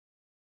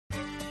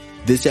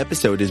This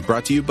episode is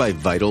brought to you by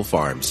Vital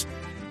Farms.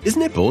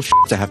 Isn't it bullshit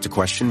to have to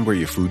question where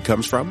your food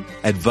comes from?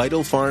 At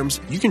Vital Farms,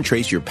 you can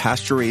trace your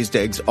pasture-raised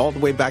eggs all the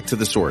way back to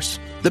the source,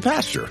 the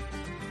pasture.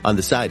 On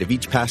the side of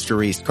each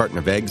pasture-raised carton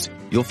of eggs,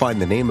 you'll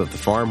find the name of the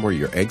farm where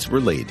your eggs were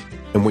laid.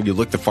 And when you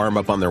look the farm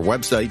up on their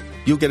website,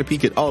 you'll get a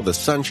peek at all the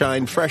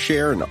sunshine, fresh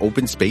air, and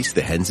open space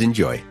the hens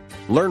enjoy.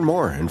 Learn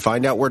more and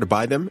find out where to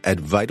buy them at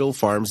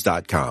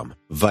vitalfarms.com.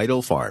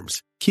 Vital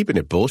Farms, keeping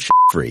it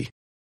bullshit-free.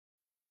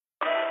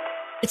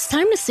 It's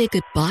time to say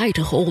goodbye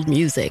to hold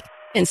music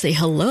and say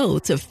hello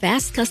to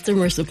fast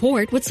customer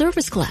support with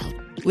Service Cloud.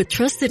 With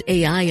trusted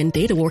AI and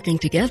data working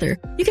together,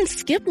 you can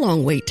skip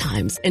long wait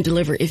times and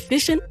deliver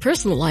efficient,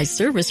 personalized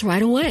service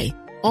right away,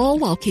 all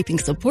while keeping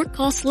support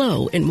costs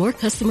low and more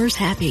customers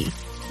happy.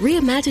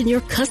 Reimagine your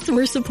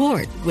customer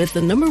support with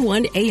the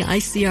 #1 AI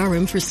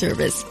CRM for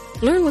service.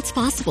 Learn what's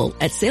possible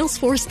at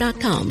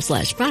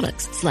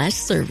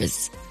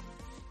salesforce.com/products/service.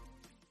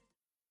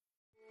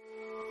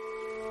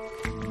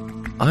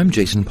 I'm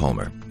Jason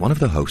Palmer, one of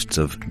the hosts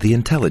of The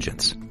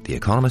Intelligence, The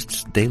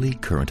Economist's daily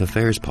current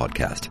affairs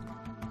podcast.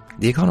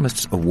 The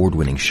Economist's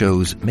award-winning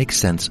shows make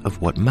sense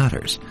of what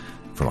matters,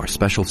 from our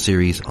special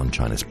series on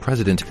China's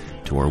president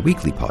to our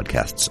weekly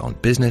podcasts on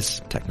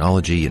business,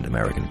 technology, and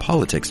American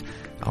politics.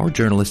 Our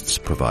journalists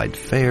provide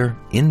fair,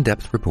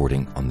 in-depth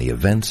reporting on the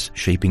events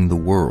shaping the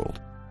world.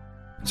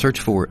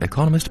 Search for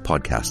Economist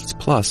Podcasts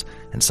Plus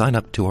and sign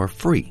up to our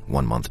free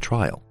 1-month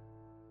trial.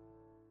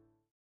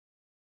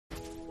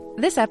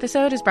 This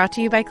episode is brought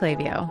to you by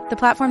Klaviyo, the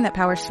platform that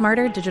powers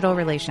smarter digital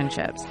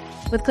relationships.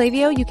 With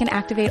Klaviyo, you can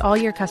activate all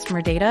your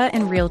customer data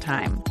in real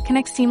time,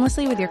 connect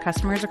seamlessly with your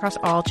customers across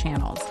all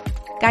channels,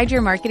 guide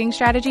your marketing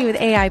strategy with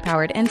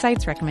AI-powered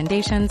insights,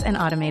 recommendations, and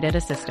automated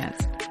assistance.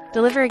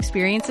 Deliver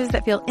experiences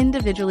that feel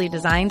individually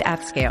designed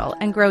at scale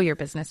and grow your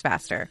business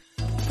faster.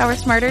 Power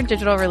smarter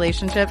digital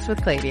relationships with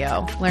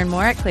Klaviyo. Learn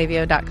more at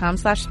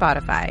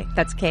klaviyo.com/Spotify.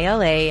 That's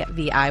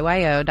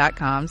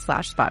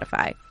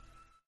KLAVIYO.com/Spotify.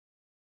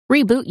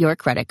 Reboot your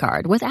credit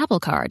card with Apple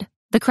Card,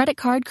 the credit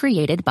card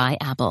created by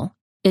Apple.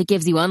 It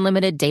gives you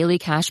unlimited daily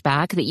cash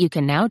back that you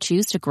can now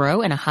choose to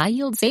grow in a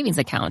high-yield savings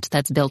account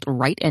that's built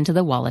right into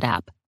the Wallet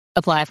app.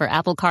 Apply for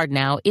Apple Card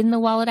now in the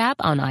Wallet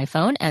app on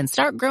iPhone and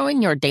start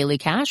growing your daily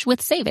cash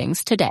with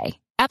savings today.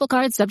 Apple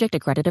Card subject to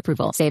credit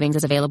approval. Savings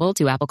is available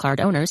to Apple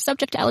Card owners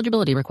subject to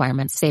eligibility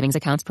requirements. Savings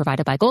accounts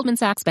provided by Goldman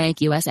Sachs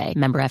Bank USA.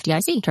 Member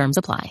FDIC. Terms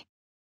apply.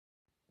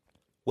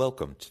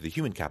 Welcome to the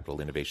Human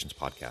Capital Innovations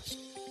Podcast.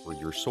 We're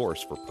your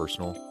source for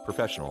personal,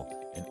 professional,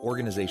 and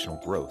organizational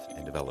growth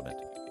and development,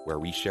 where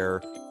we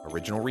share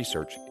original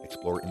research,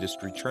 explore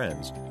industry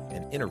trends,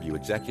 and interview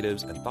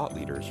executives and thought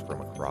leaders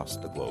from across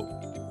the globe.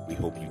 We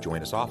hope you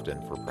join us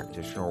often for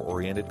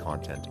practitioner-oriented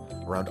content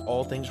around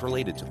all things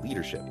related to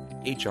leadership,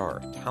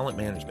 HR, talent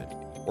management,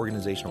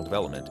 organizational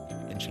development,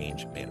 and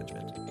change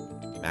management.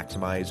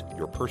 Maximize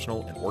your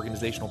personal and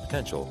organizational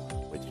potential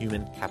with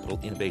Human Capital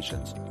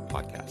Innovations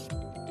Podcast.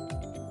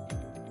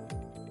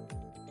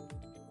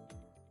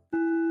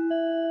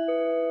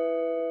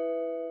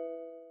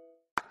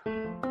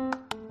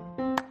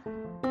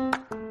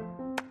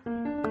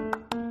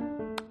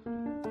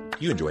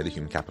 You enjoy the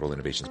Human Capital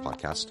Innovations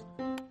Podcast?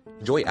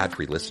 Enjoy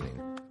ad-free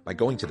listening by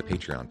going to the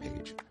Patreon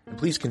page, and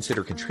please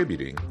consider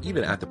contributing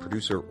even at the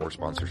producer or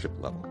sponsorship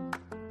level.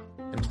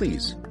 And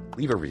please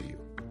leave a review.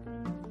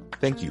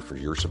 Thank you for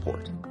your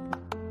support.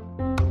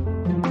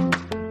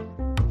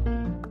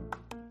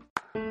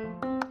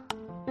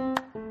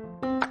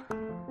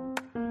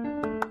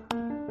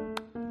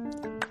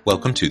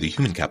 Welcome to the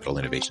Human Capital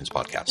Innovations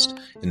Podcast.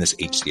 In this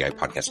HCI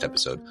podcast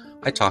episode,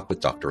 I talk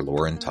with Dr.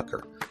 Lauren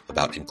Tucker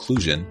about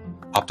inclusion,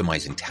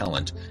 optimizing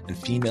talent, and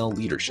female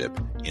leadership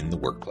in the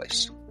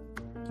workplace.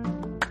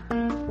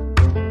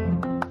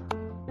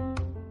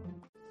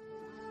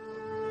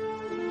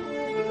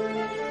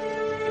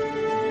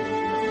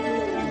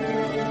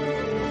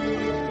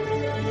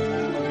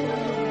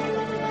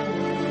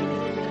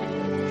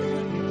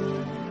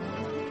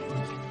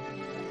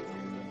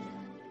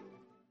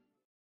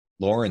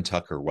 Lauren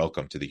Tucker,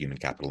 welcome to the Human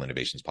Capital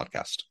Innovations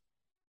Podcast.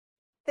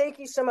 Thank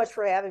you so much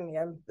for having me.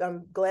 I'm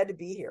glad to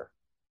be here.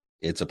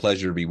 It's a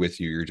pleasure to be with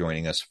you. You're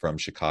joining us from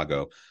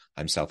Chicago.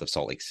 I'm south of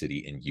Salt Lake City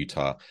in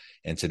Utah.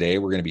 And today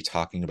we're going to be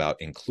talking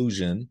about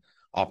inclusion,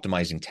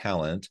 optimizing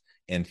talent,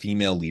 and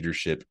female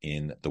leadership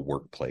in the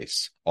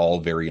workplace. All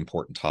very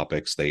important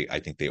topics. I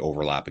think they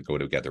overlap and go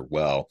together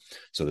well.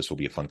 So this will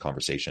be a fun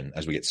conversation.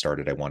 As we get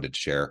started, I wanted to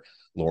share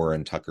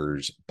Lauren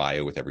Tucker's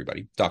bio with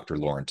everybody. Dr.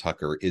 Lauren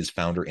Tucker is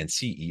founder and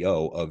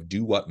CEO of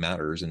Do What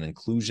Matters, an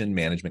inclusion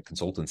management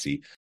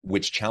consultancy,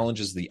 which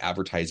challenges the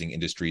advertising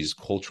industry's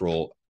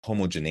cultural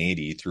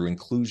homogeneity through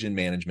inclusion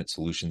management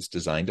solutions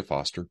designed to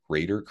foster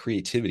greater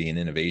creativity and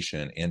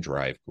innovation and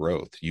drive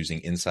growth using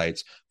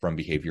insights from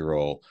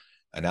behavioral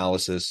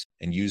analysis,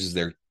 and uses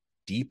their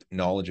deep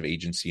knowledge of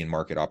agency and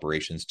market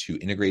operations to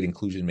integrate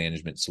inclusion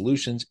management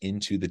solutions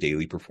into the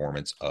daily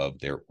performance of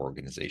their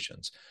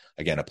organizations.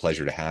 Again, a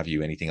pleasure to have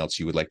you. Anything else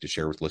you would like to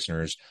share with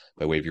listeners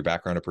by way of your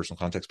background or personal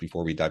context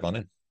before we dive on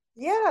in?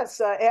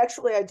 Yes,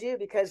 actually I do,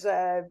 because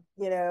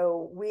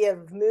we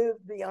have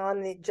moved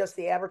beyond just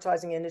the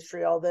advertising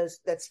industry, although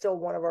that's still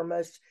one of our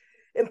most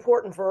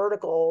important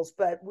verticals.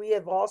 But we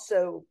have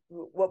also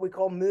what we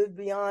call moved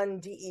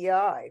beyond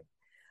DEI.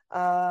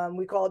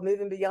 We call it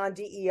moving beyond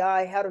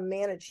DEI, how to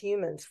manage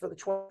humans for the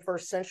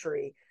 21st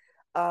century.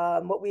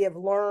 What we have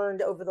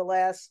learned over the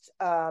last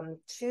 2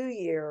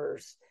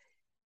 years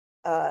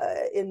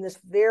in this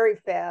very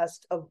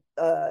fast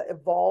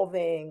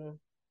evolving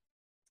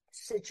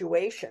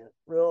situation,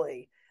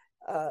 really,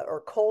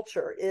 or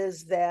culture,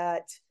 is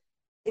that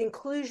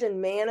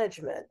inclusion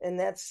management, and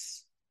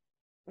that's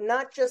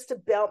not just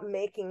about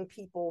making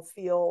people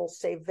feel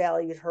safe,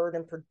 valued, heard,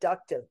 and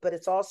productive, but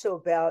it's also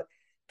about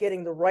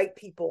getting the right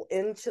people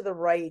into the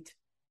right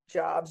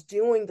jobs,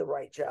 doing the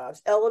right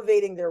jobs,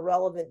 elevating their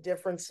relevant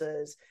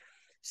differences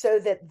so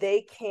that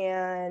they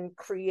can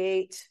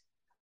create,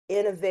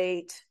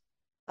 innovate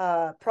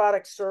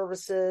product,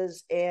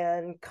 services,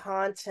 and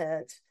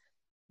content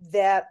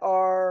that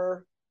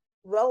are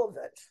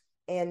relevant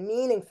and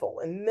meaningful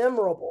and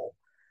memorable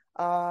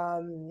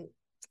and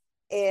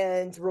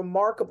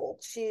remarkable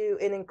to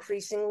an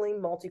increasingly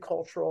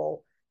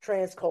multicultural,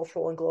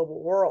 transcultural, and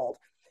global world.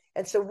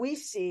 And so we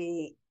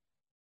see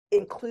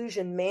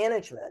inclusion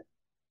management,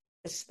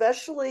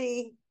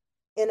 especially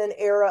in an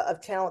era of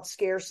talent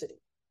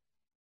scarcity.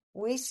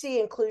 We see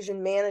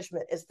inclusion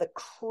management as the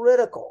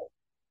critical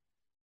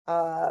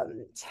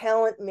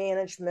talent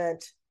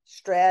management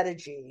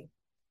strategy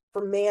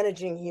for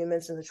managing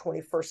humans in the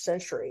 21st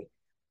century.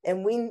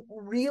 And we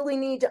really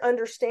need to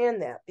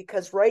understand that,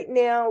 because right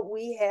now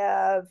we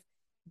have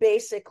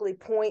basically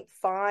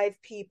 0.5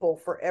 people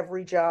for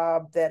every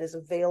job that is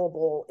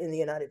available in the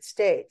United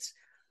States.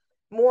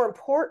 More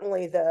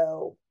importantly,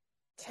 though,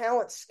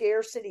 talent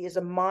scarcity is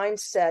a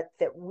mindset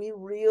that we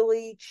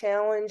really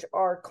challenge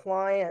our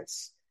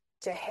clients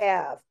to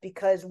have,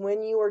 because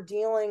when you are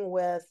dealing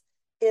with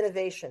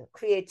innovation,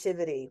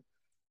 creativity,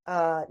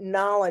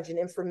 knowledge and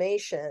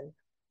information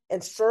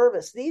and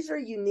service, these are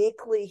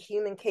uniquely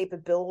human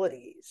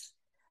capabilities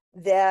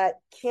that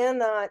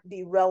cannot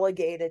be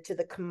relegated to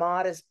the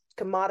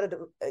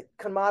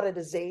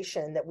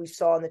commoditization that we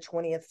saw in the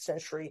 20th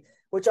century,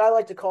 which I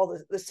like to call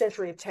the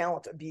century of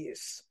talent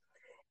abuse.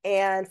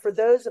 And for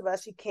those of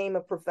us who came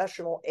of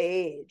professional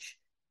age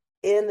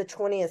in the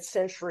 20th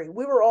century,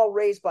 we were all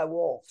raised by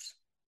wolves.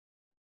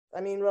 I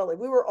mean, really,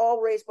 we were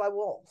all raised by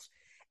wolves.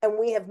 And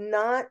we have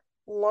not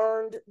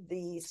learned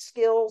the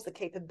skills, the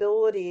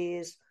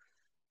capabilities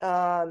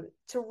to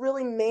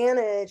really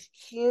manage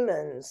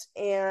humans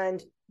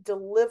and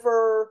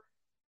deliver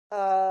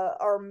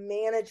our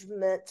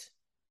management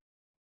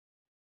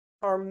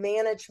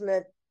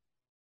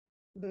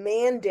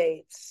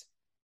mandates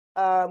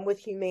with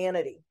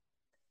humanity.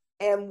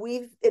 And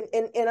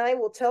and I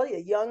will tell you,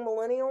 young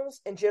millennials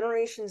and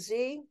Generation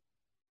Z,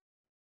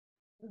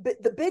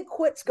 the big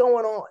quit's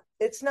going on.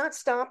 It's not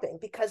stopping,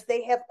 because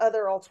they have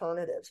other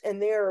alternatives, and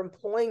they're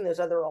employing those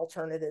other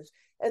alternatives,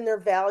 and their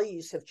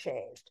values have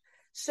changed.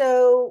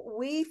 So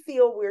we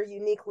feel we're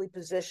uniquely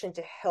positioned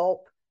to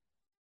help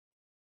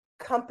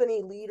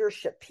company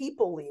leadership,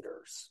 people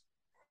leaders,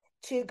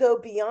 to go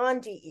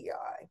beyond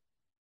DEI,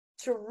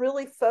 to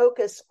really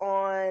focus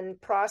on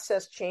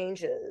process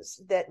changes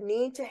that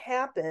need to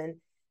happen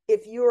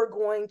if you are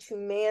going to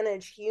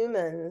manage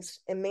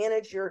humans and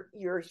manage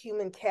your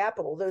human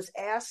capital, those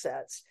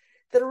assets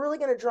that are really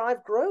going to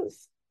drive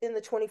growth in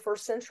the 21st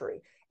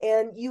century.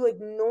 And you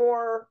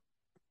ignore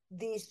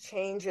these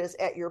changes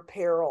at your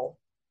peril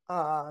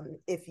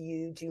if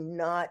you do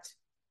not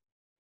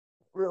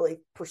really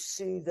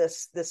pursue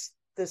this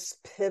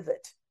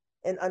pivot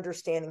in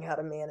understanding how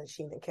to manage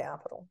human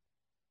capital.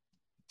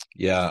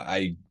 Yeah,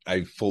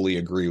 I fully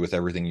agree with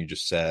everything you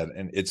just said.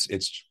 And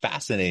it's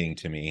fascinating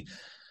to me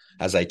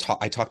as I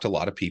talk to a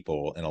lot of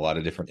people in a lot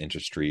of different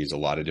industries, a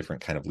lot of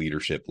different kind of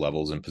leadership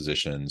levels and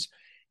positions.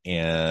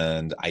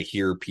 And I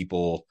hear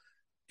people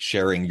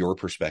sharing your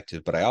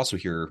perspective, but I also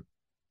hear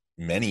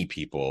many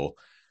people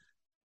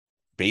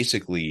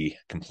basically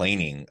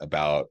complaining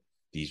about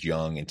these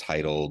young,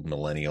 entitled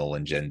millennial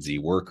and Gen Z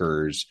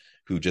workers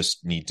who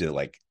just need to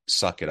like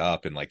suck it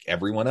up, and like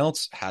everyone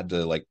else had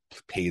to like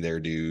pay their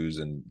dues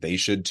and they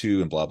should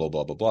too, and blah, blah,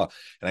 blah, blah, blah.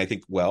 And I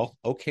think, well,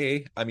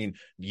 okay. I mean,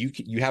 you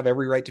have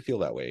every right to feel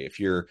that way. If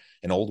you're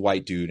an old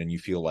white dude and you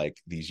feel like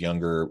these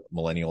younger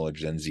millennial or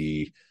Gen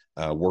Z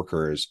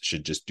workers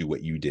should just do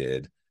what you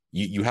did,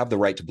 you have the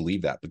right to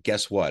believe that. But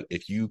guess what?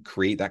 If you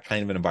create that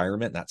kind of an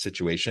environment, that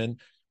situation,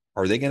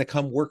 are they going to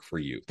come work for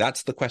you?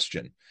 That's the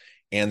question.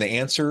 And the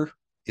answer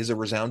is a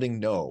resounding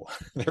no.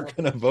 They're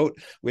going to vote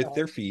with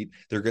their feet.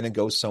 They're going to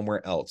go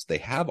somewhere else. They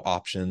have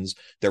options.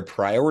 Their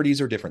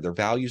priorities are different. Their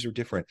values are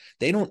different.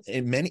 They don't,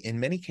 in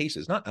many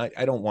cases, not,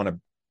 I don't want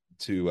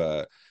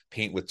to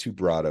paint with too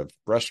broad of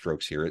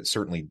brushstrokes here. It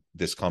certainly,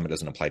 this comment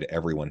doesn't apply to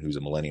everyone who's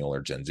a millennial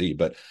or Gen Z,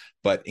 but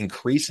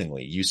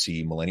increasingly you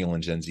see millennial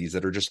and Gen Zs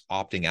that are just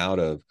opting out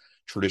of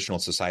traditional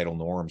societal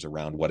norms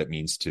around what it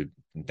means to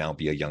now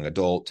be a young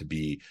adult, to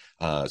be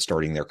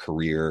starting their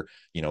career,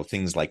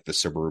 things like the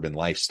suburban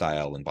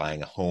lifestyle and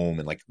buying a home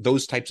and like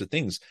those types of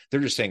things. They're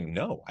just saying,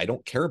 no, I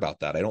don't care about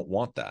that. I don't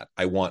want that.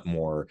 I want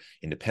more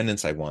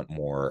independence. I want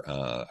more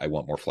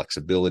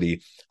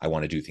flexibility. I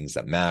want to do things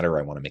that matter.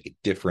 I want to make a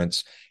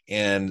difference.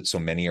 And so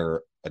many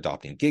are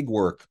adopting gig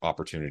work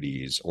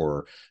opportunities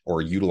or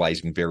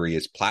utilizing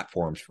various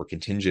platforms for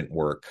contingent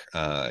work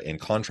and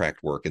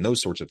contract work and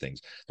those sorts of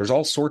things. There's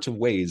all sorts of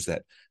ways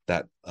that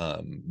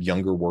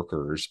younger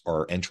workers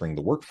are entering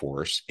the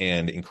workforce,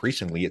 and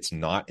increasingly it's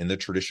not in the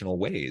traditional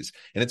ways.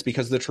 And it's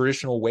because the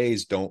traditional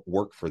ways don't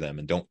work for them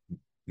and don't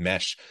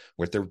mesh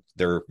with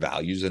their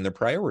values and their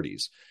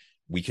priorities.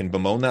 We can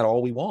bemoan that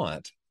all we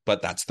want,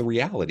 but that's the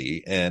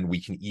reality. And we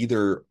can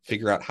either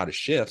figure out how to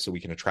shift so we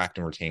can attract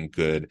and retain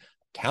good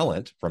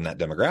talent from that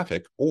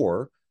demographic,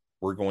 or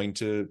we're going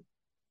to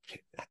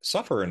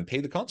suffer and pay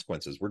the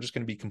consequences. We're just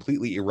going to be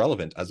completely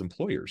irrelevant as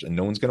employers, and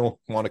no one's going to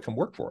want to come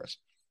work for us.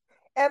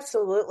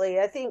 Absolutely.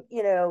 I think,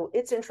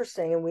 it's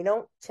interesting, and we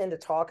don't tend to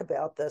talk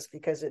about this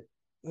because it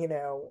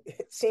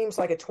seems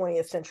like a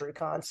 20th century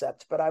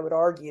concept, but I would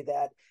argue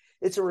that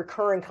it's a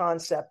recurring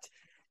concept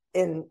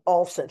in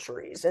all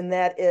centuries. And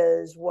that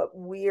is what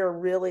we are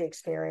really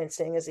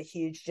experiencing is a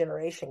huge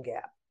generation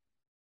gap.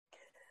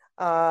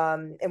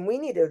 And we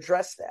need to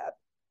address that.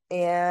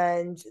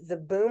 And the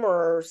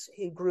boomers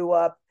who grew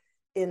up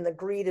in the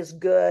greed is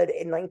good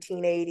in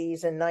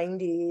 1980s and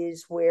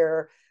 90s,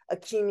 where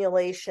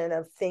accumulation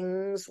of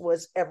things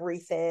was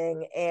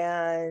everything,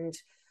 and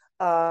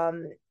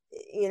kind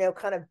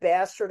of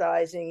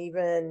bastardizing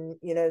even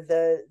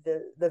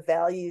the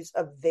values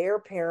of their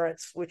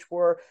parents, which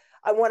were,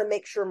 I want to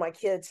make sure my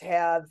kids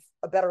have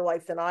a better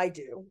life than I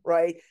do,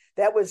 right?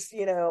 That was,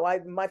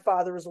 my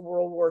father was in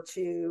World War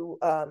II,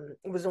 and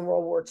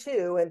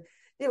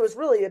it was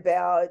really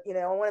about,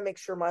 I want to make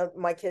sure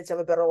my kids have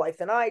a better life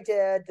than I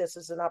did. This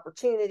is an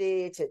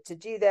opportunity to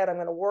do that. I'm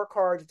going to work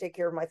hard to take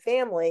care of my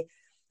family.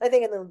 I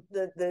think in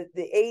the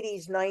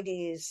 80s,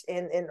 90s,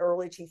 and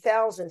early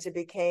 2000s, it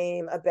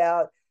became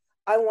about,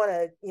 I want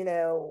to,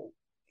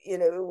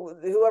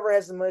 whoever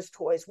has the most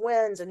toys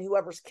wins, and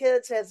whoever's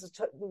kids has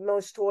the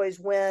most toys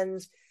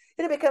wins.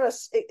 And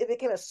it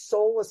became a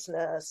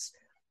soullessness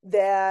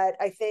that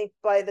I think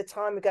by the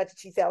time we got to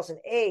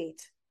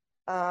 2008,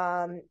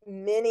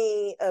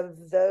 many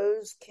of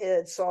those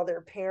kids saw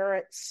their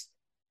parents'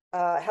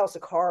 house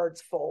of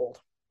cards fold,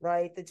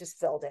 right? That just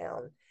fell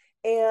down.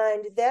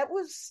 And that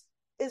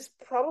is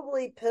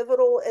probably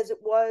pivotal as it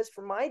was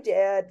for my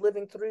dad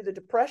living through the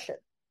Depression.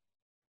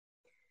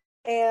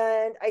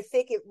 And I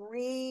think it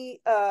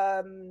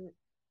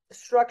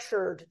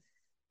structured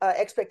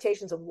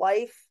expectations of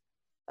life,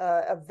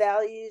 of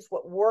values,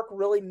 what work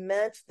really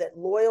meant, that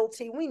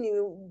loyalty. We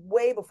knew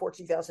way before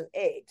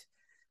 2008,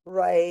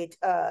 right?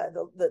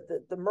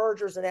 The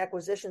mergers and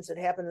acquisitions that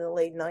happened in the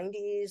late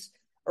 90s,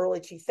 early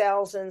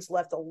 2000s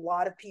left a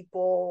lot of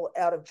people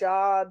out of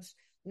jobs,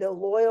 no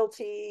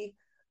loyalty.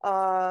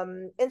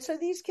 And so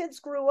these kids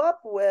grew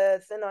up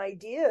with an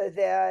idea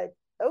that,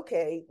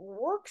 okay,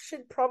 work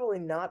should probably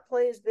not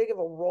play as big of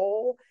a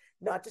role,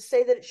 not to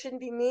say that it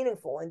shouldn't be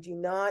meaningful, and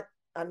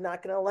I'm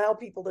not going to allow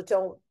people to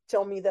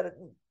tell me that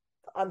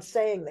I'm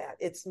saying that.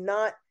 It's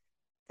not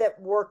that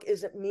work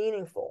isn't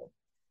meaningful.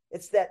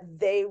 It's that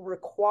they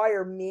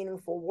require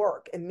meaningful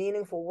work, and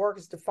meaningful work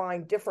is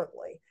defined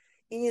differently.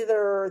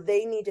 Either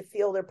they need to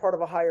feel they're part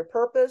of a higher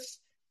purpose,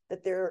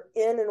 that they're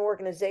in an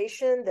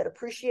organization that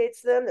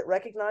appreciates them, that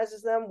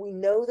recognizes them. We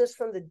know this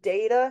from the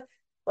data,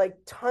 like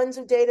tons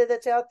of data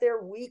that's out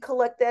there. We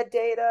collect that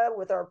data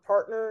with our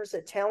partners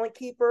at Talent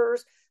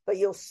Keepers, but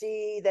you'll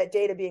see that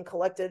data being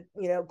collected,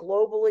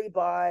 globally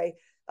by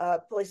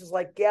places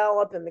like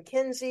Gallup and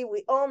McKinsey.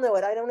 We all know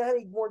it. I don't know how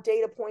many more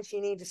data points you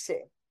need to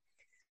see,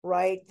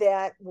 right?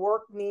 That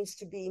work needs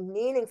to be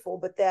meaningful,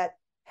 but that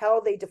how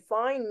they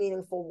define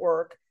meaningful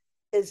work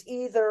is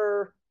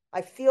either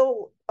I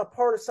feel a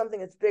part of something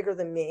that's bigger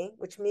than me,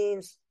 which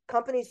means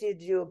companies need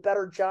to do a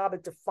better job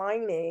at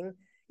defining,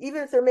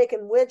 even if they're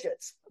making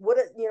widgets, what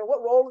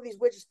role do these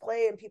widgets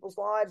play in people's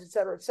lives, et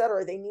cetera, et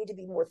cetera. They need to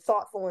be more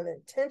thoughtful and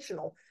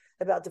intentional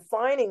about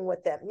defining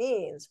what that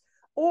means.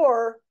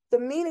 Or the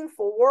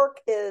meaningful work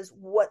is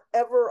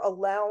whatever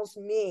allows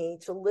me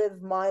to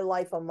live my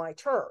life on my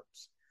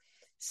terms.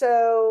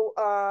 So,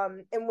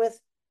 and with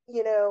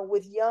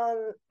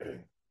young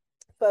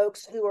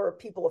folks who are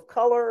people of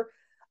color,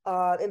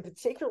 and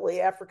particularly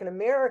African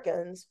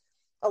Americans,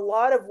 a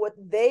lot of what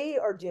they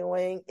are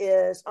doing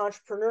is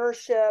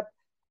entrepreneurship.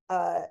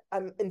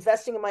 I'm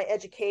investing in my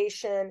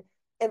education.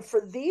 And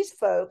for these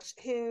folks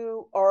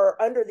who are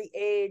under the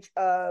age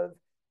of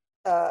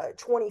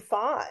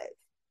 25,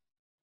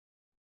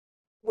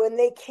 when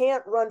they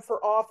can't run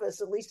for office,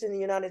 at least in the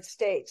United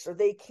States, or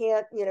they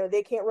can't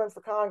run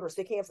for Congress,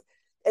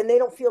 and they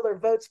don't feel their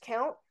votes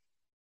count,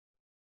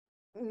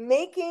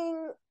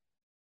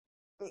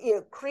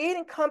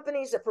 creating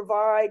companies that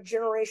provide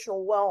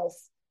generational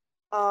wealth,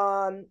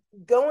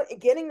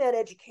 getting that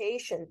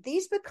education,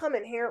 these become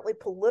inherently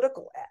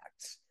political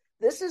acts.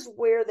 This is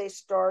where they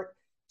start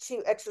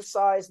to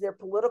exercise their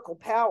political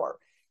power.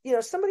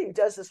 Somebody who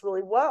does this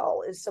really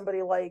well is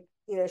somebody like,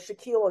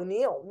 Shaquille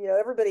O'Neal.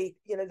 Everybody,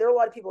 there are a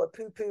lot of people that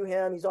poo-poo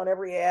him. He's on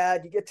every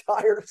ad. You get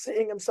tired of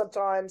seeing him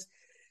sometimes.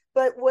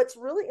 But what's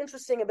really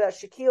interesting about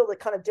Shaquille that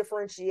kind of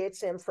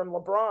differentiates him from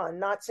LeBron,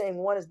 not saying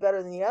one is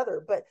better than the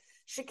other, but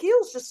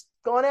Shaquille's just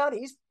gone out.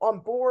 He's on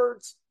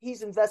boards.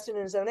 He's invested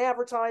in his own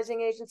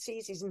advertising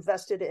agencies.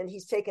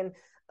 He's taken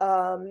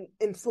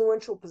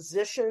influential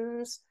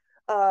positions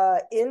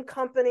in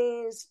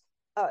companies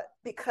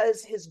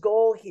because his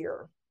goal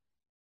here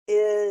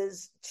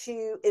is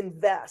to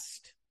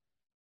invest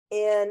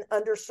in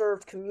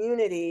underserved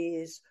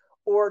communities,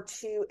 or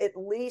to at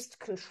least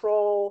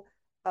control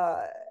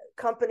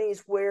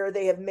companies where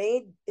they have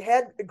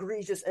had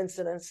egregious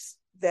incidents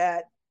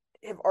that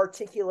have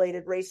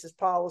articulated racist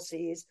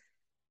policies.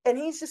 And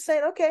he's just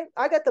saying, okay,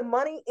 I got the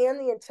money and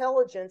the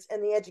intelligence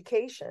and the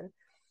education,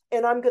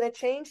 and I'm going to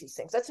change these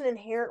things. That's an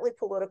inherently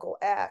political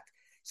act.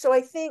 So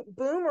I think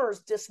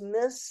boomers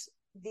dismiss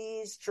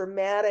these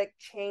dramatic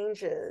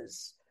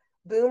changes.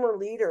 Boomer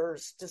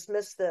leaders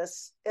dismiss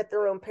this at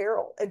their own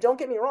peril. And don't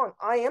get me wrong,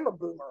 I am a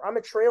boomer. I'm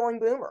a trailing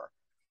boomer.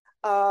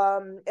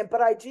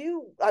 But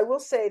I will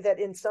say that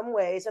in some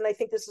ways, and I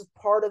think this is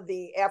part of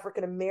the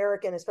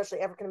African-American, especially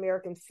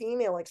African-American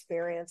female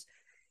experience,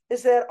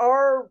 is that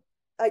our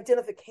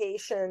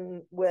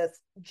identification with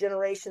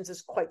generations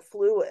is quite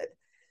fluid.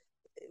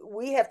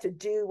 We have to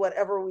do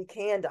whatever we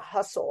can to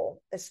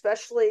hustle,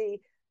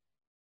 especially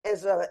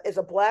as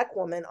a Black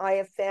woman. I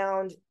have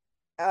found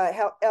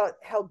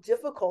how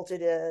difficult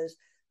it is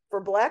for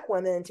Black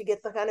women to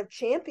get the kind of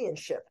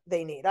championship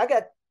they need. I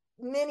got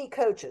many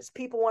coaches,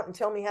 people want to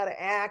tell me how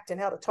to act and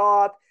how to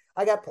talk.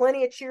 I got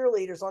plenty of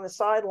cheerleaders on the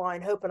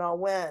sideline hoping I'll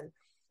win.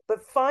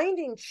 But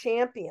finding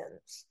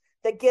champions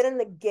that get in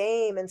the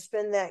game and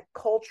spend that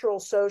cultural,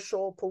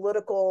 social,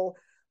 political,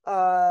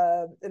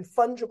 and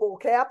fungible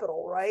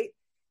capital, right,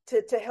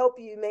 to help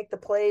you make the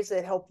plays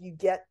that help you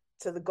get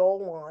to the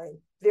goal line,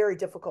 very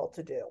difficult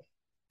to do.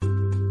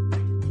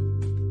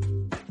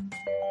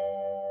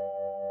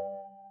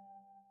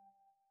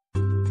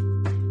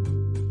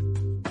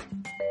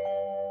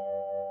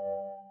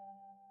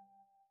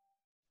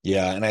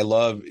 Yeah, and I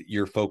love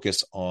your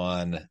focus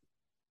on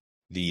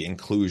the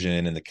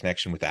inclusion and the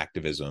connection with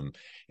activism.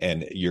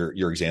 And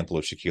your example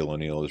of Shaquille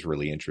O'Neal is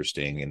really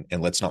interesting.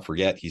 And let's not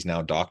forget, he's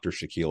now Dr.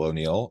 Shaquille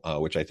O'Neal,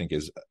 which I think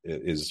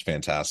is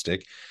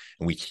fantastic.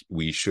 And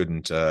we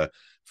shouldn't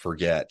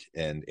forget.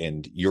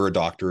 And you're a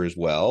doctor as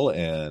well.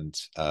 And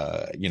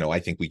I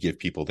think we give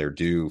people their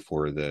due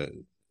for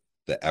the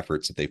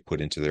efforts that they've put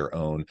into their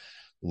own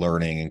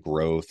learning and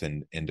growth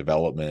and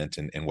development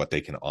and what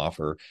they can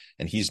offer.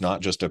 And he's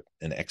not just an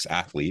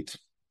ex-athlete,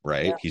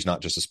 right? Yeah. He's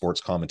not just a sports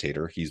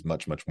commentator. He's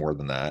much, much more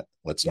than that.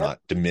 Let's not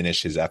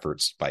diminish his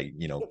efforts by,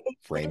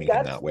 framing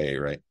him that way,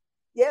 right?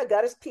 Yeah,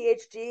 got his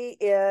PhD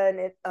in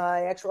it.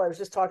 I was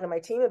just talking to my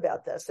team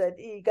about this. That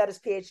he got his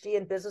PhD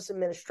in business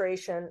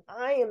administration.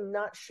 I am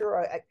not sure.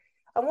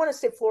 I want to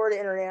say Florida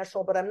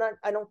International, but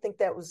I don't think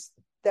that was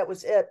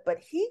it. But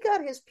he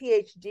got his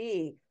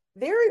PhD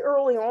very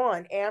early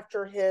on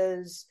after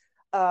his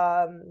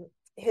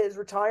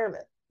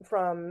retirement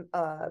from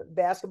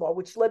basketball,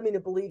 which led me to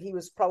believe he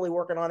was probably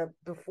working on it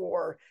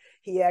before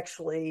he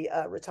actually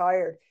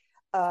retired.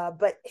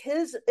 But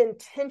his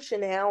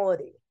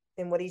intentionality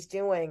in what he's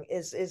doing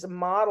is a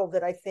model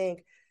that I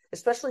think,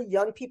 especially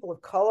young people of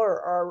color,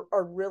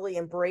 are really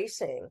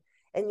embracing.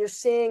 And you're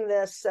seeing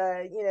this,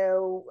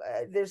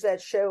 there's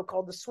that show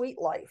called The Sweet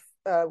Life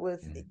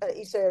with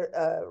Issa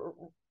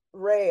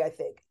Rae, I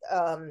think.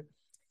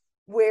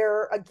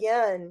 Where,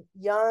 again,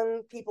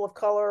 young people of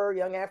color,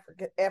 young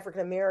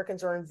African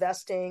Americans are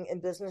investing in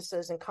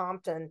businesses in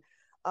Compton,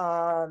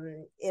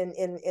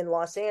 in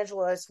Los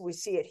Angeles. We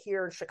see it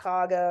here in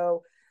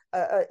Chicago,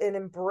 an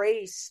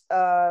embrace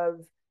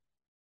of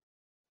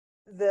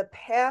the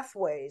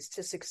pathways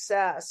to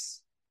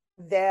success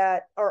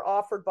that are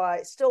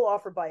still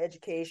offered by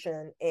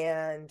education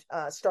and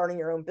starting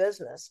your own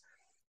business.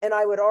 And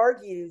I would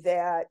argue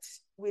that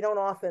we don't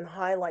often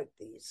highlight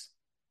these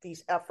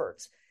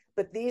efforts.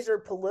 But these are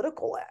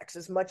political acts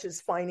as much as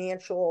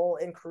financial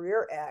and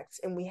career acts.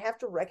 And we have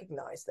to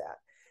recognize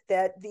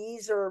that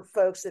these are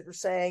folks that are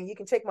saying, you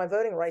can take my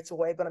voting rights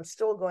away, but I'm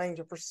still going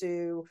to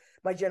pursue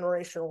my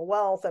generational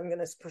wealth. I'm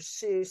going to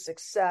pursue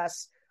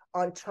success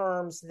on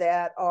terms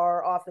that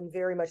are often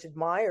very much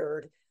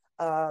admired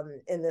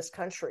in this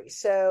country.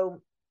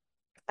 So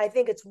I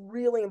think it's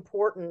really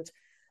important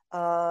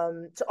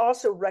to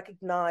also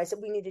recognize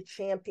that we need to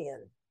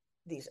champion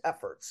these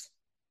efforts.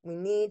 We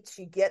need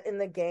to get in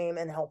the game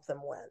and help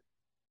them win.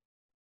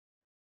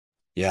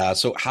 Yeah.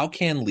 So how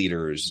can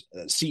leaders,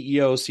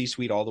 CEO,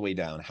 C-suite, all the way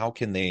down, how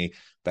can they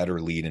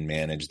better lead and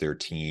manage their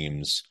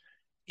teams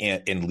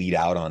and lead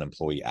out on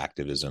employee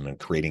activism and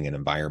creating an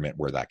environment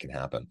where that can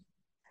happen?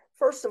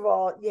 First of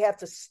all, you have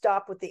to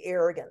stop with the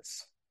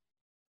arrogance.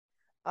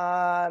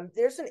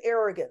 There's an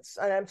arrogance,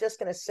 and I'm just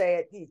going to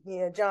say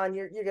it. John,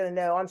 you're going to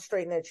know I'm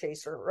straight in a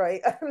chaser,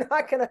 right? I'm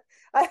not going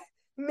to.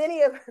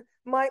 many of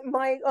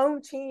my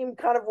own team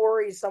kind of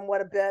worries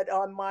somewhat a bit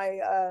on my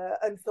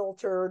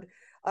unfiltered.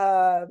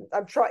 I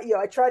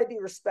try to be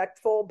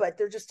respectful, but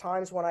there's just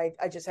times when I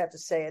just have to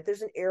say it.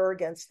 There's an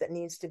arrogance that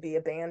needs to be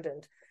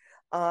abandoned.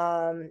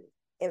 And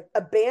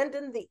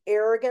abandon the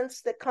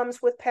arrogance that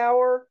comes with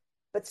power,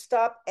 but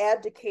stop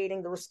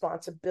abdicating the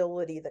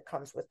responsibility that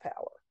comes with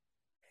power.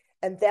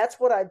 And that's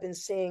what I've been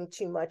seeing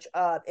too much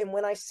of. And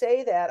when I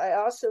say that, I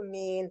also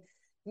mean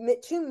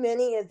too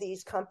many of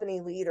these company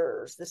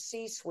leaders, the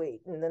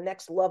C-suite and the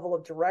next level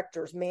of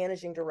directors,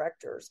 managing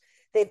directors,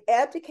 they've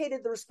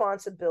abdicated the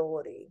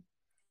responsibility.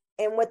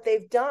 And what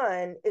they've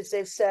done is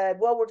they've said,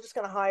 well, we're just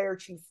going to hire a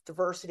chief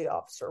diversity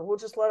officer. We'll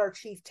just let our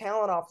chief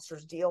talent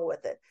officers deal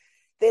with it.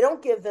 They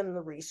don't give them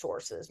the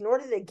resources, nor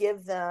do they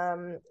give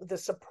them the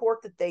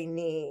support that they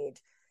need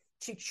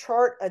to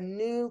chart a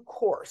new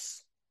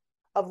course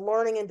of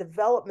learning and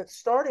development,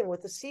 starting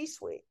with the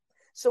C-suite.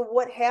 So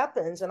what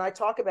happens, and I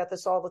talk about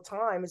this all the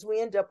time, is we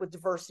end up with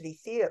diversity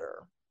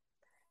theater.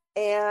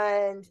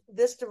 And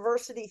this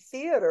diversity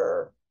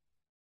theater,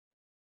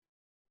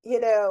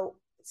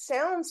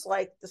 sounds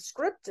like the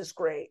script is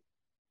great,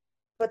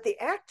 but the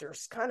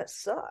actors kind of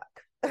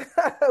suck.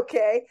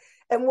 Okay.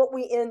 And what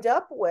we end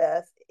up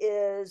with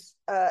is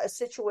a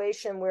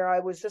situation where I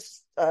was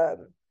just, I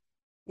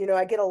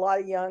get a lot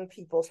of young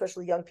people,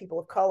 especially young people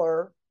of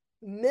color,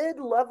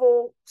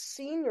 mid-level,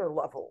 senior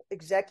level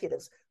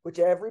executives, which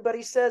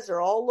everybody says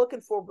they're all looking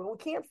for, but we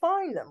can't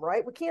find them,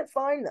 right? We can't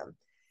find them.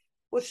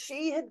 Well,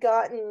 she had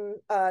gotten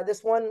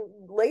this one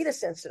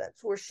latest incident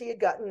where she had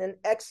gotten an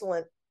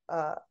excellent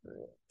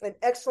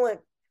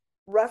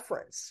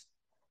reference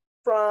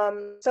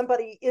from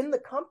somebody in the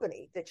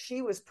company that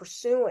she was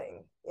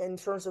pursuing in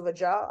terms of a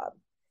job.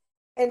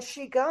 And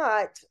she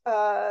got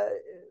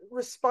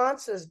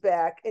responses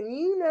back. And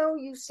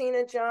you've seen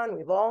it, John.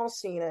 We've all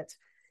seen it.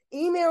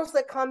 Emails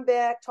that come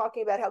back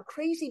talking about how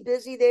crazy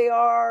busy they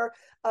are,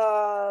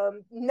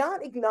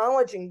 not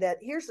acknowledging that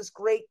here's this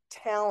great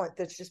talent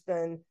that's just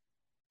been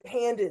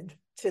handed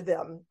to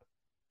them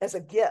as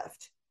a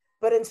gift.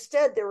 But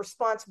instead, their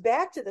response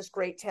back to this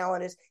great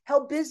talent is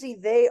how busy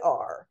they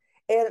are,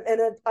 and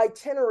an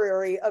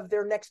itinerary of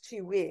their next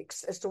 2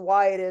 weeks as to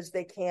why it is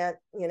they can't,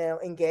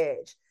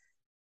 engage.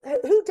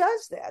 Who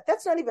does that?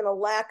 That's not even a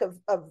lack of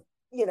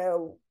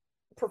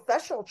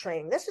professional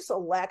training. That's just a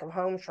lack of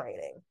home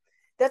training.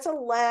 That's a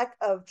lack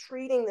of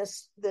treating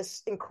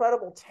this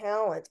incredible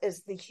talent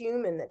as the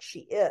human that she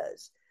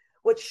is.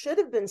 What should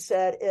have been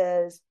said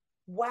is,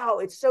 wow,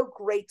 it's so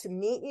great to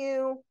meet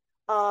you.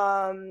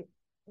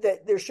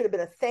 That there should have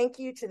been a thank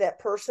you to that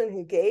person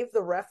who gave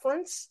the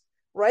reference,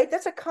 right?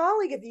 That's a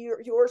colleague of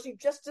yours you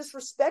just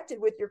disrespected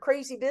with your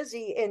crazy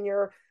busy and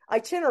your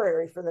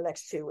itinerary for the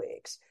next 2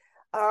 weeks.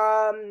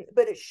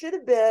 But it should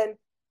have been,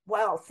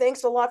 wow,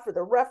 thanks a lot for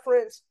the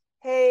reference.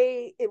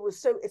 Hey,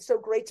 it's so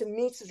great to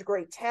meet such a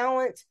great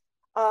talent.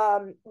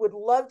 Would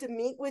love to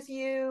meet with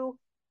you.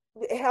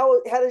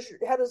 How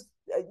does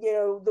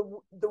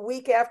the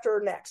week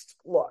after next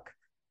look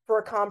for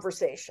a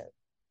conversation?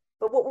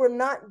 But what we're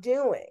not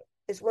doing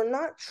is we're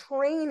not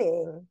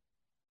training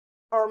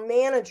our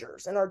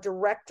managers and our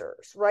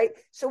directors, right?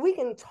 So we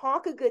can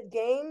talk a good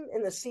game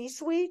in the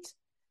C-suite.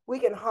 We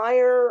can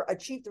hire a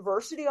chief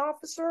diversity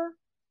officer.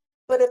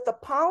 But if the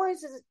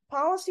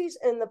policies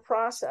and the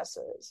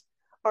processes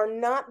are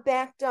not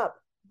backed up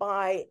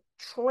by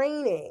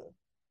training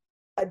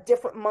a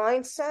different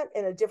mindset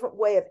and a different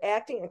way of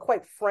acting, and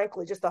quite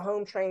frankly, just the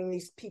home training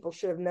these people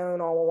should have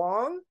known all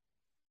along,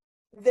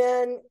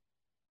 then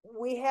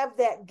we have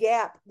that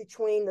gap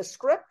between the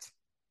script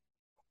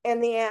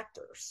and the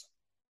actors.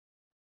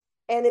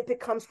 And it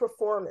becomes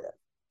performative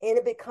and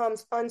it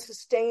becomes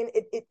unsustained.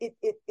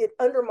 It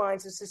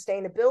undermines the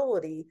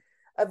sustainability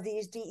of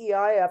these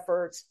DEI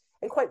efforts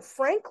and, quite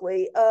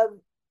frankly, of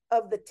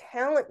the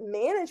talent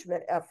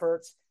management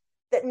efforts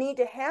that need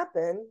to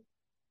happen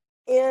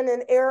in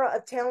an era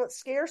of talent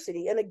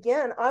scarcity. And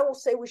again, I will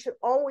say we should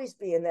always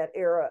be in that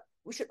era.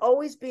 We should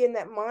always be in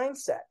that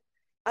mindset.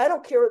 I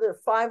don't care whether there are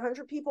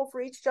 500 people for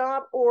each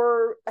job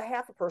or a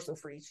half a person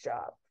for each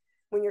job.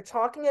 When you're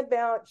talking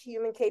about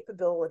human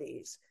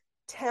capabilities,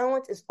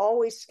 talent is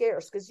always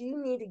scarce because you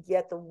need to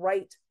get the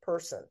right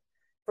person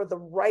for the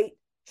right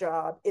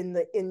job in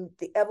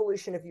the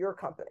evolution of your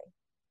company.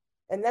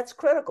 And that's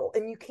critical.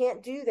 And you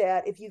can't do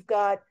that if you've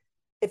got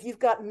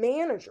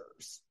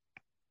managers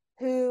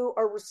who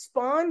are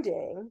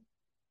responding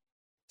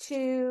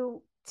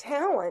to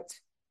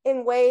talent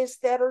in ways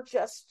that are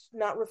just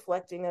not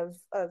reflecting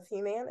of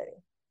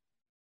humanity.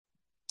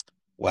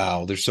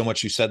 Wow, there's so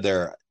much you said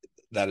there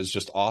that is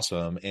just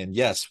awesome. And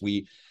yes,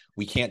 we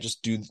can't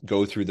just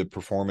go through the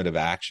performative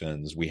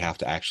actions. We have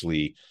to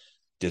actually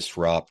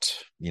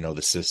disrupt,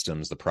 the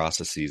systems, the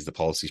processes, the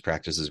policies,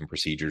 practices, and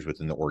procedures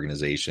within the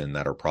organization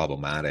that are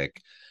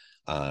problematic,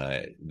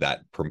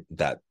 that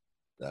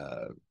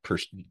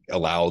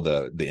allow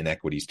the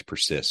inequities to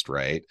persist,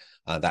 right?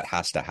 That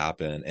has to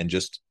happen. And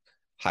just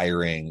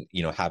hiring,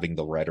 having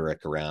the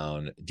rhetoric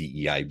around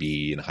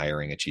DEIB and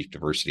hiring a chief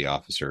diversity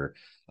officer,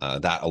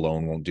 that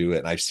alone won't do it.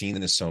 And I've seen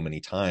this so many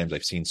times.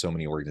 I've seen so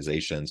many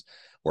organizations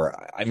where,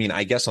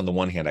 I guess on the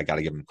one hand, I got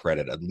to give them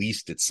credit. At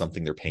least it's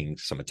something they're paying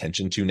some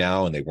attention to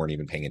now, and they weren't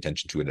even paying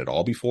attention to it at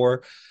all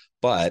before.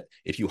 But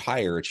if you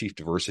hire a chief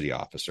diversity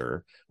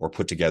officer or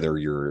put together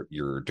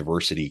your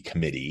diversity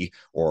committee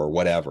or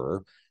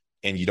whatever,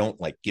 and you don't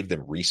give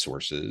them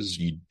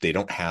resources, they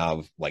don't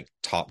have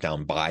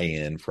top-down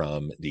buy-in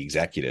from the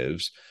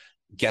executives,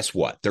 guess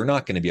what? They're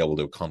not going to be able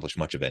to accomplish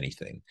much of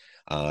anything.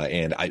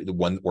 And the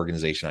one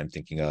organization I'm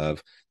thinking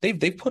of,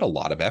 they've put a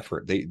lot of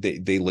effort.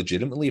 They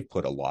legitimately have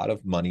put a lot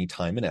of money,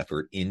 time, and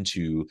effort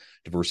into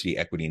diversity,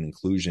 equity, and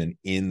inclusion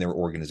in their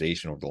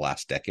organization over the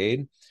last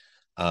decade.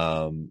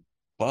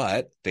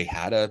 But they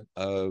had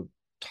a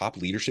top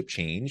leadership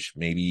change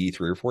maybe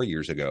 3 or 4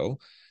 years ago.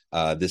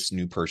 This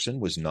new person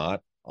was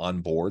not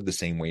on board the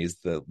same way as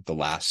the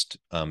last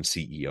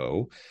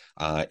CEO,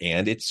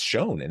 and it's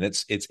shown, and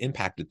it's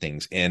impacted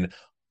things, and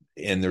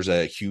there's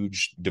a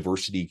huge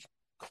diversity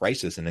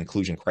crisis and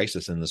inclusion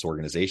crisis in this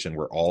organization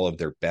where all of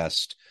their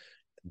best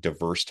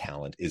diverse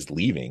talent is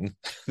leaving.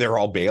 They're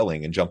all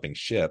bailing and jumping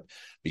ship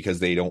because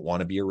they don't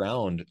want to be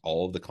around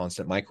all of the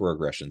constant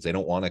microaggressions. They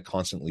don't want to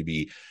constantly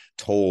be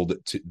told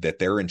that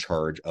they're in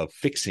charge of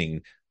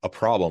fixing a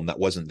problem that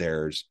wasn't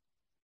theirs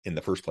in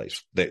the first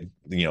place, that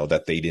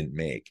they didn't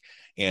make.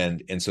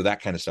 And so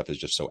that kind of stuff is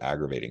just so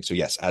aggravating. So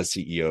yes, as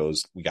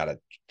CEOs, we got to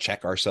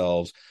check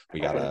ourselves. We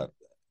got to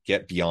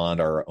get beyond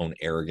our own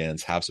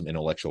arrogance, have some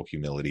intellectual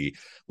humility.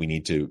 We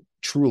need to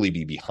truly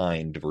be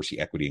behind diversity,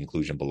 equity,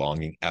 inclusion,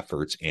 belonging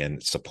efforts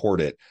and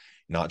support it,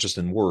 not just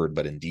in word,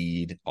 but in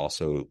deed,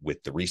 also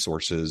with the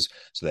resources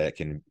so that it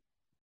can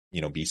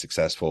be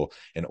successful.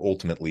 And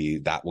ultimately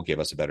that will give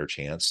us a better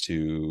chance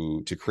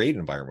to create an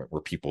environment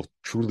where people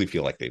truly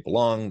feel like they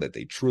belong, that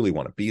they truly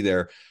want to be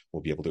there.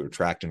 We'll be able to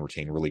attract and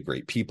retain really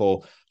great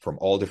people from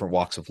all different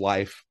walks of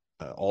life,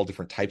 all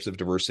different types of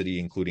diversity,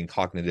 including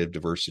cognitive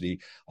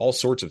diversity, all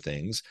sorts of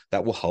things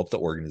that will help the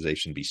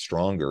organization be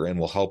stronger and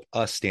will help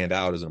us stand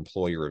out as an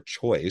employer of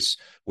choice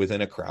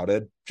within a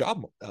crowded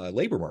job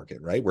labor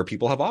market, right? Where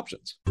people have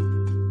options.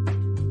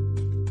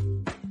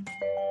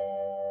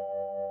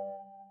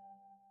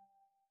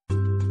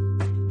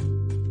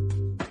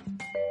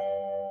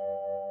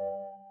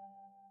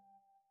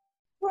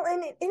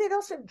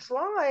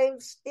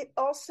 It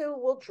also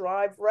will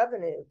drive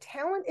revenue.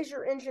 Talent is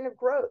your engine of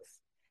growth.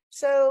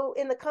 So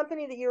in the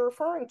company that you're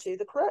referring to,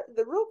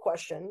 the real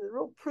question, the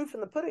real proof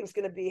in the pudding is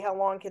going to be how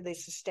long can they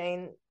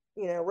sustain,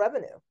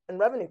 revenue and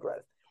revenue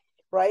growth,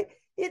 right?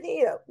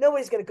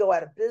 Nobody's going to go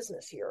out of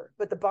business here,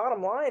 but the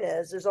bottom line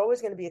is there's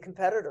always going to be a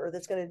competitor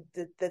that's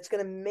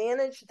going to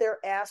manage their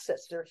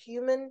assets, their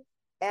human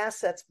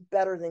assets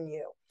better than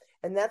you.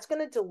 And that's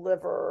going to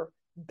deliver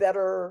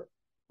better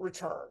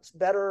returns,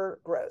 better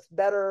growth,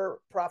 better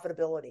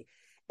profitability.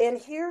 And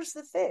here's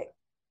the thing.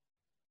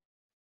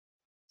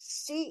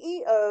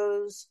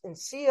 CEOs and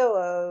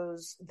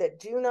COOs that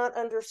do not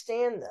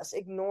understand this,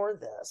 ignore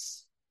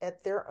this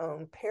at their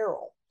own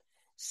peril.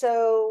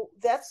 So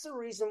that's the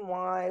reason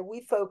why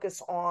we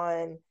focus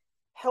on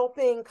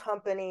helping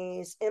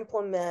companies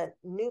implement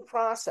new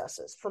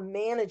processes for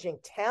managing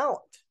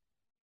talent.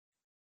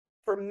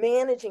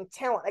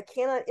 I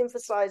cannot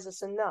emphasize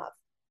this enough,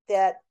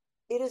 that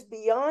it is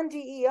beyond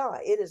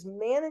DEI. It is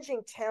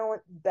managing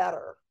talent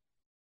better.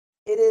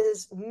 It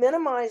is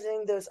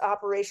minimizing those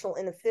operational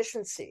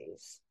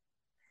inefficiencies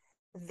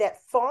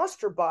that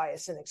foster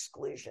bias and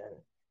exclusion,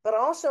 but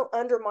also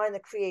undermine the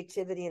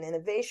creativity and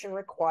innovation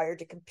required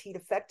to compete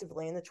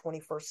effectively in the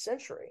 21st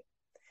century.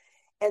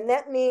 And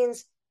that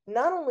means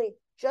not only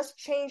just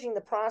changing the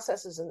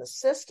processes and the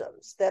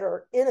systems that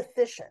are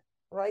inefficient,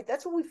 right?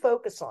 That's what we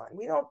focus on.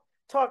 We don't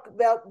talk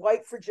about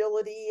white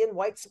fragility and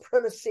white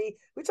supremacy.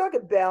 We talk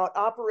about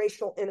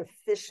operational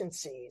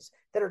inefficiencies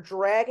that are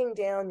dragging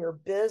down your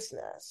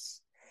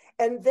business.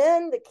 And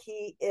then the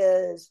key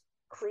is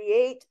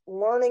create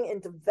learning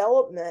and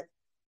development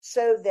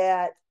so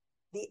that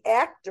the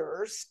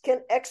actors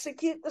can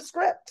execute the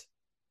script,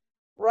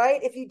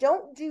 right? If you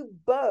don't do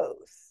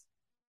both,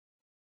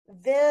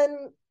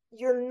 then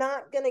you're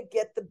not going to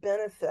get the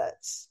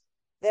benefits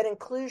that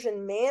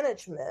inclusion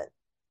management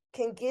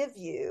can give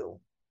you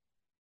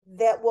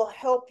that will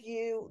help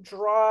you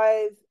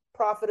drive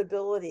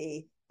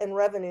profitability and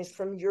revenues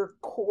from your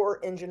core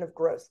engine of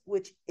growth,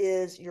 which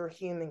is your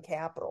human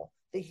capital,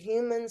 the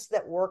humans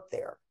that work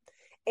there.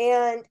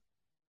 And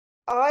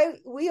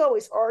we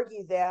always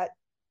argue that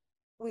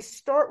we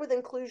start with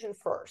inclusion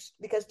first,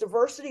 because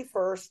diversity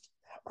first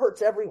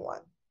hurts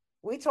everyone.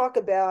 We talk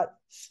about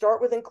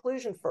start with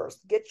inclusion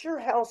first. Get your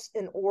house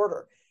in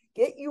order.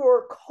 Get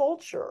your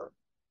culture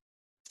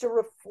to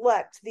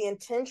reflect the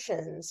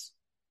intentions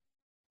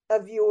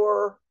of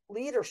your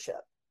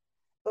leadership.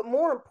 But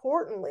more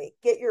importantly,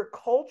 get your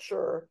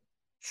culture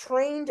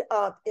trained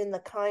up in the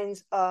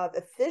kinds of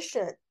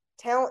efficient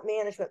talent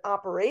management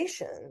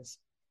operations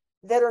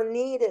that are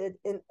needed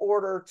in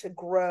order to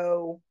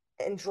grow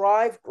and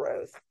drive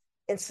growth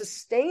and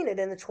sustain it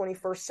in the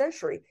 21st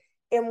century.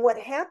 And what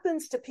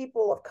happens to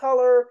people of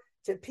color,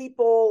 to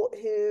people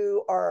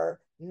who are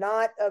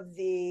not of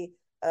the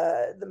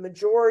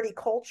majority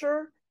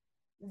culture,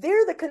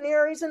 they're the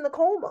canaries in the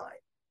coal mine.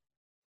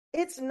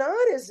 It's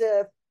not as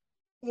if,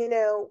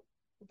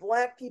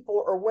 Black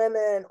people or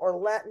women or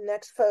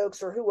Latinx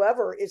folks or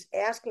whoever is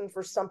asking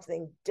for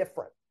something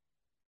different.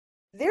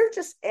 They're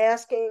just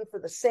asking for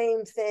the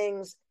same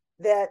things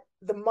that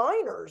the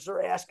miners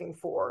are asking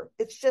for.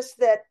 It's just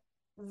that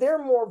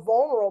they're more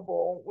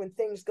vulnerable when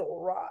things go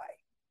awry.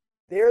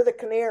 They're the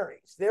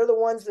canaries. They're the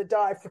ones that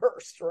die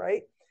first,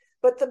 right?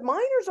 But the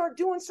miners aren't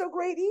doing so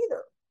great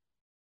either.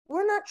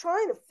 We're not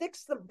trying to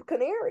fix the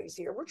canaries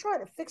here. We're trying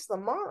to fix the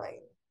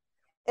mine.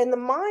 And the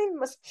mine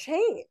must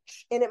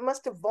change, and it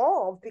must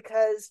evolve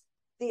because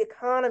the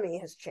economy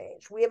has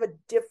changed. We have a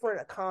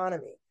different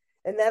economy,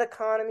 and that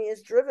economy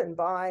is driven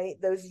by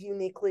those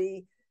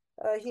uniquely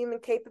human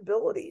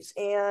capabilities.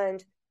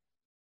 And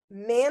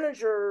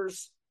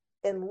managers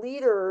and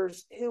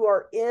leaders who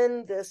are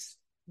in this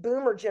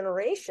boomer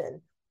generation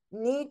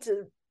need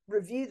to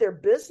review their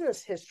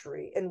business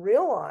history and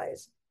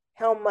realize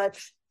how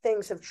much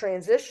things have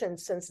transitioned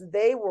since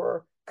they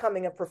were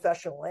coming of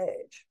professional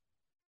age.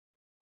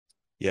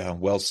 Yeah,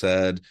 well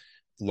said.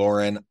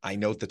 Lauren, I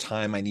note the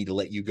time. I need to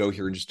let you go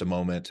here in just a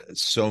moment.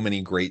 So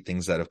many great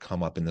things that have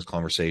come up in this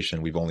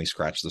conversation. We've only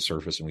scratched the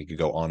surface, and we could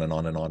go on and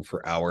on and on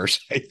for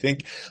hours, I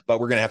think, but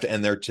we're going to have to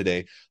end there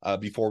today.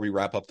 Before we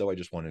wrap up, though, I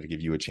just wanted to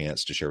give you a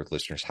chance to share with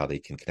listeners how they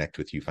can connect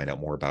with you, find out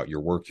more about your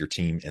work, your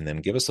team, and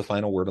then give us the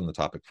final word on the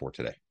topic for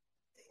today.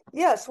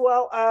 Yes,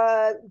 well,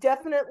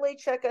 definitely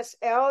check us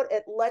out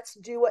at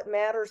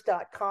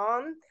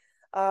letsdowhatmatters.com.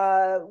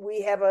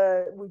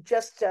 We've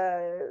just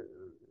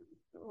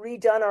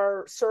redone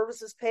our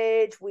services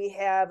page. We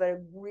have a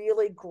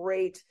really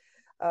great,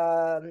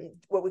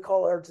 what we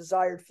call our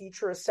desired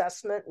future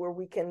assessment, where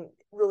we can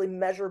really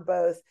measure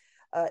both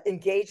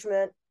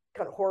engagement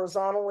kind of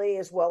horizontally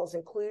as well as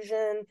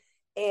inclusion.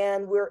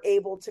 And we're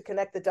able to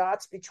connect the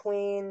dots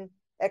between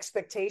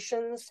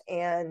expectations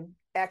and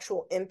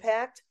actual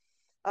impact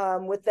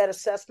with that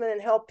assessment,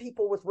 and help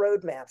people with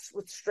roadmaps,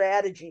 with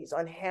strategies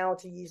on how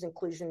to use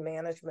inclusion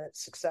management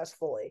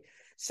successfully.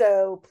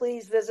 So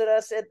please visit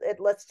us at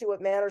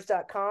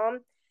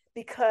letsdowhatmatters.com,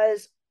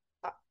 because,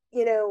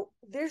 we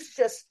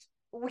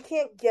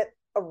can't get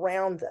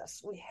around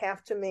this. We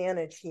have to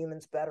manage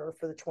humans better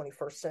for the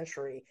 21st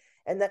century.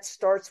 And that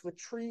starts with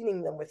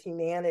treating them with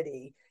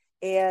humanity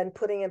and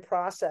putting in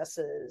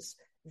processes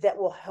that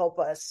will help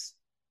us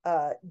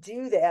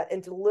do that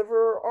and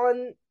deliver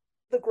on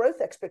the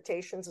growth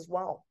expectations as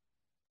well.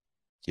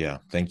 Yeah.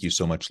 Thank you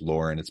so much,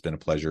 Lauren. It's been a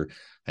pleasure.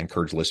 I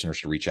encourage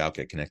listeners to reach out,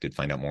 get connected,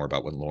 find out more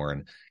about what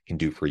Lauren can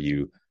do for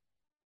you.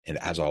 And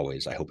as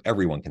always, I hope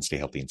everyone can stay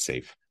healthy and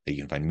safe, that you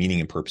can find meaning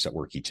and purpose at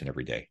work each and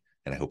every day.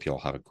 And I hope you all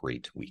have a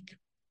great week.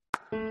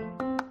 Do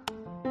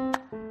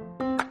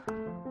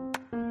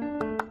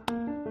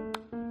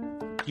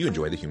you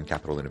enjoy the Human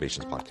Capital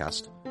Innovations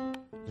podcast?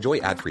 Enjoy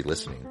ad-free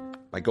listening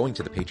by going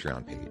to the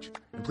Patreon page.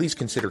 And please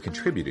consider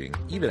contributing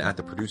even at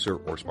the producer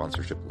or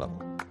sponsorship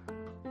level.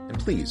 And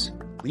please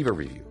leave a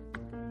review.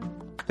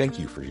 Thank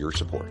you for your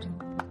support.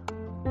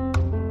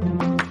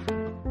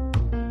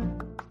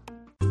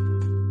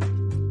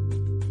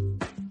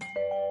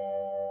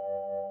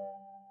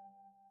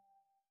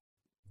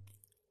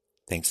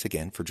 Thanks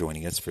again for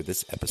joining us for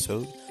this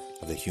episode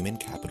of the Human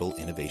Capital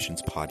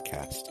Innovations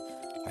podcast.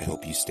 I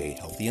hope you stay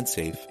healthy and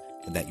safe,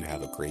 and that you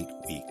have a great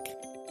week.